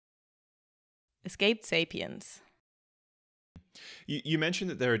escaped Sapiens. You mentioned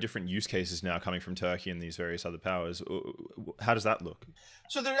that there are different use cases now coming from Turkey and these various other powers. How does that look?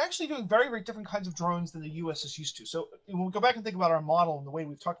 So they're actually doing very, very different kinds of drones than the U.S. is used to. So when we go back and think about our model and the way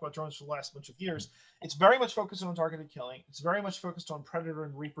we've talked about drones for the last bunch of years, it's very much focused on targeted killing. It's very much focused on Predator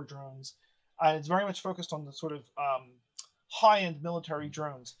and Reaper drones. And it's very much focused on the sort of high-end military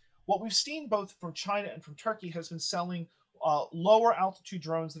drones. What we've seen both from China and from Turkey has been selling lower altitude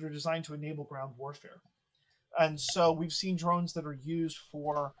drones that are designed to enable ground warfare. And so we've seen drones that are used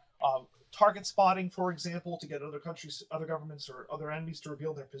for target spotting, for example, to get other countries, other governments, or other enemies to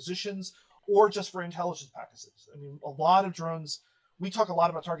reveal their positions, or just for intelligence packages. I mean, a lot of drones, we talk a lot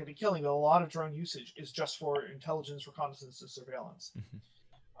about targeted killing, but a lot of drone usage is just for intelligence, reconnaissance, and surveillance.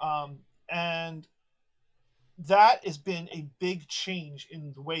 And that has been a big change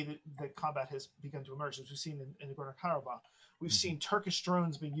in the way that combat has begun to emerge, as we've seen in Nagorno-Karabakh. We've seen Turkish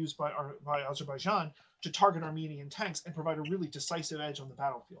drones being used by Azerbaijan to target Armenian tanks and provide a really decisive edge on the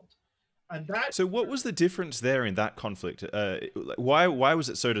battlefield. And that. So, what was the difference there in that conflict? Why was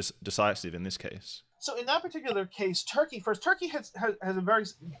it so decisive in this case? So, in that particular case, Turkey has a very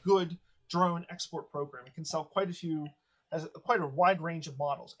good drone export program. It can sell quite a wide range of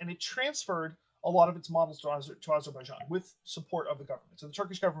models, and it transferred a lot of its models to Azerbaijan with support of the government. So the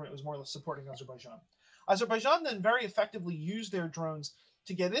Turkish government was more or less supporting Azerbaijan. Azerbaijan then very effectively used their drones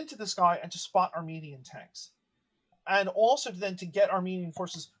to get into the sky and to spot Armenian tanks. And also then to get Armenian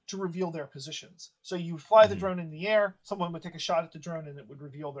forces to reveal their positions. So you would fly the drone in the air, someone would take a shot at the drone, and it would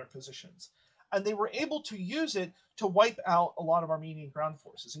reveal their positions. And they were able to use it to wipe out a lot of Armenian ground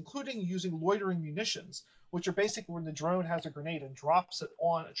forces, including using loitering munitions, which are basically when the drone has a grenade and drops it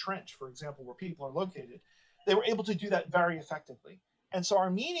on a trench, for example, where people are located. They were able to do that very effectively. And so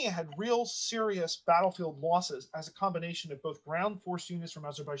Armenia had real serious battlefield losses as a combination of both ground force units from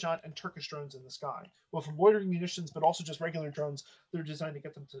Azerbaijan and Turkish drones in the sky. Well, from loitering munitions, but also just regular drones that are designed to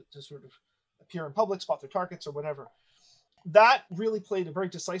get them to sort of appear in public, spot their targets or whatever. That really played a very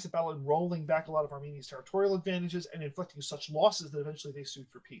decisive battle in rolling back a lot of Armenia's territorial advantages and inflicting such losses that eventually they sued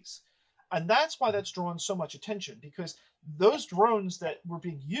for peace. And that's why that's drawn so much attention, because those drones that were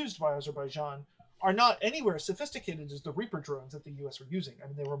being used by Azerbaijan are not anywhere as sophisticated as the Reaper drones that the U.S. were using. I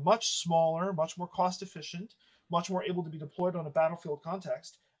mean, they were much smaller, much more cost efficient, much more able to be deployed on a battlefield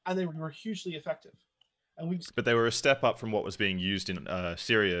context, and they were hugely effective. But they were a step up from what was being used in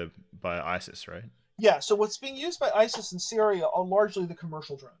Syria by ISIS, right? Yeah, so what's being used by ISIS in Syria are largely the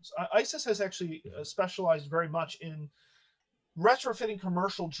commercial drones. ISIS has actually specialized very much in retrofitting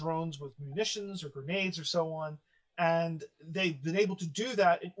commercial drones with munitions or grenades or so on, and they've been able to do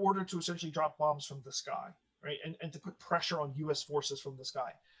that in order to essentially drop bombs from the sky, right, and to put pressure on U.S. forces from the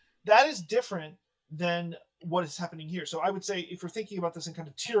sky. That is different than what is happening here. So I would say if you're thinking about this in kind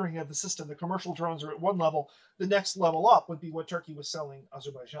of tiering of the system, the commercial drones are at one level. The next level up would be what Turkey was selling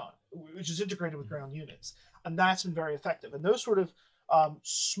Azerbaijan, which is integrated with ground units. And that's been very effective. And those sort of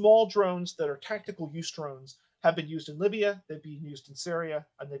small drones that are tactical use drones have been used in Libya, they've been used in Syria,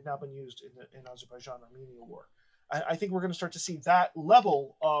 and they've now been used in Azerbaijan-Armenia war. I think we're going to start to see that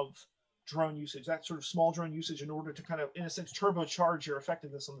level of drone usage, that sort of small drone usage, in order to kind of, in a sense, turbocharge your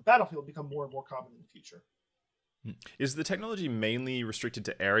effectiveness on the battlefield, become more and more common in the future. Is the technology mainly restricted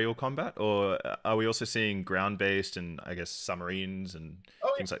to aerial combat, or are we also seeing ground-based and, I guess, submarines and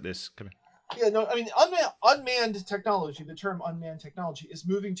things like this coming? Yeah, no, I mean, unmanned technology, the term unmanned technology, is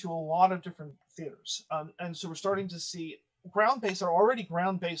moving to a lot of different theaters. And so we're starting to see ground-based, or already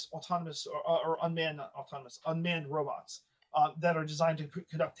ground-based autonomous or unmanned, not autonomous, unmanned robots that are designed to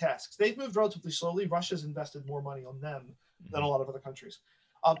conduct tasks. They've moved relatively slowly. Russia's invested more money on them than a lot of other countries.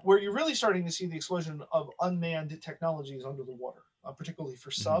 Where you're really starting to see the explosion of unmanned technologies under the water, particularly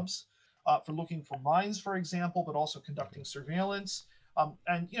for subs, for looking for mines, for example, but also conducting surveillance.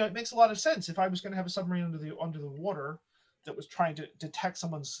 And it makes a lot of sense. If I was going to have a submarine under the water that was trying to detect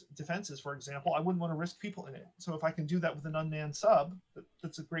someone's defenses, for example, I wouldn't want to risk people in it. So if I can do that with an unmanned sub,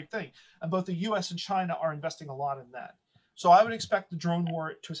 that's a great thing. And both the U.S. and China are investing a lot in that. So I would expect the drone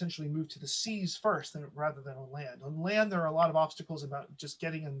war to essentially move to the seas first, rather than on land. On land, there are a lot of obstacles about just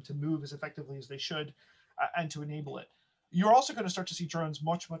getting them to move as effectively as they should, and to enable it. You're also going to start to see drones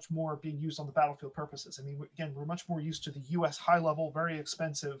much, much more being used on the battlefield purposes. I mean, again, we're much more used to the U.S. high-level, very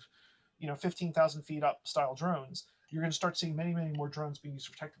expensive, 15,000 feet up style drones. You're going to start seeing many, many more drones being used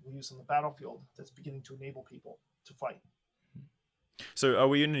for technical use on the battlefield that's beginning to enable people to fight. So are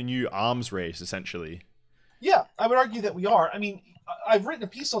we in a new arms race, essentially? Yeah, I would argue that we are. I mean, I've written a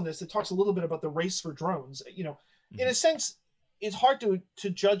piece on this that talks a little bit about the race for drones. In a sense, it's hard to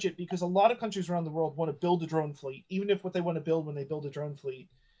judge it, because a lot of countries around the world want to build a drone fleet, even if what they want to build when they build a drone fleet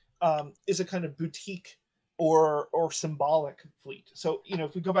is a kind of boutique or symbolic fleet. So,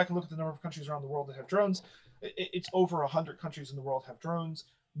 if we go back and look at the number of countries around the world that have drones, it's over 100 countries in the world have drones.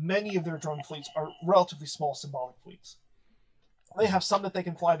 Many of their drone fleets are relatively small symbolic fleets. They have some that they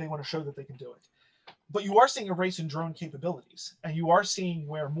can fly. They want to show that they can do it. But you are seeing a race in drone capabilities, and you are seeing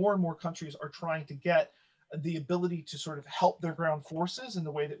where more and more countries are trying to get the ability to sort of help their ground forces in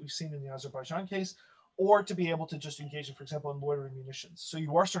the way that we've seen in the Azerbaijan case, or to be able to just engage in, for example, in loitering munitions. So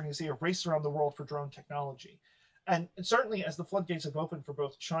you are starting to see a race around the world for drone technology. And certainly as the floodgates have opened for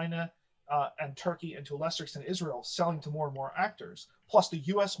both China and Turkey, and to a lesser extent Israel, selling to more and more actors, plus the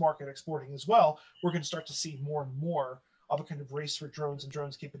US market exporting as well, we're going to start to see more and more of a kind of race for drones and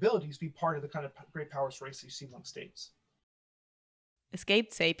drones capabilities be part of the kind of great powers race that you see among states.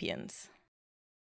 Escaped Sapiens.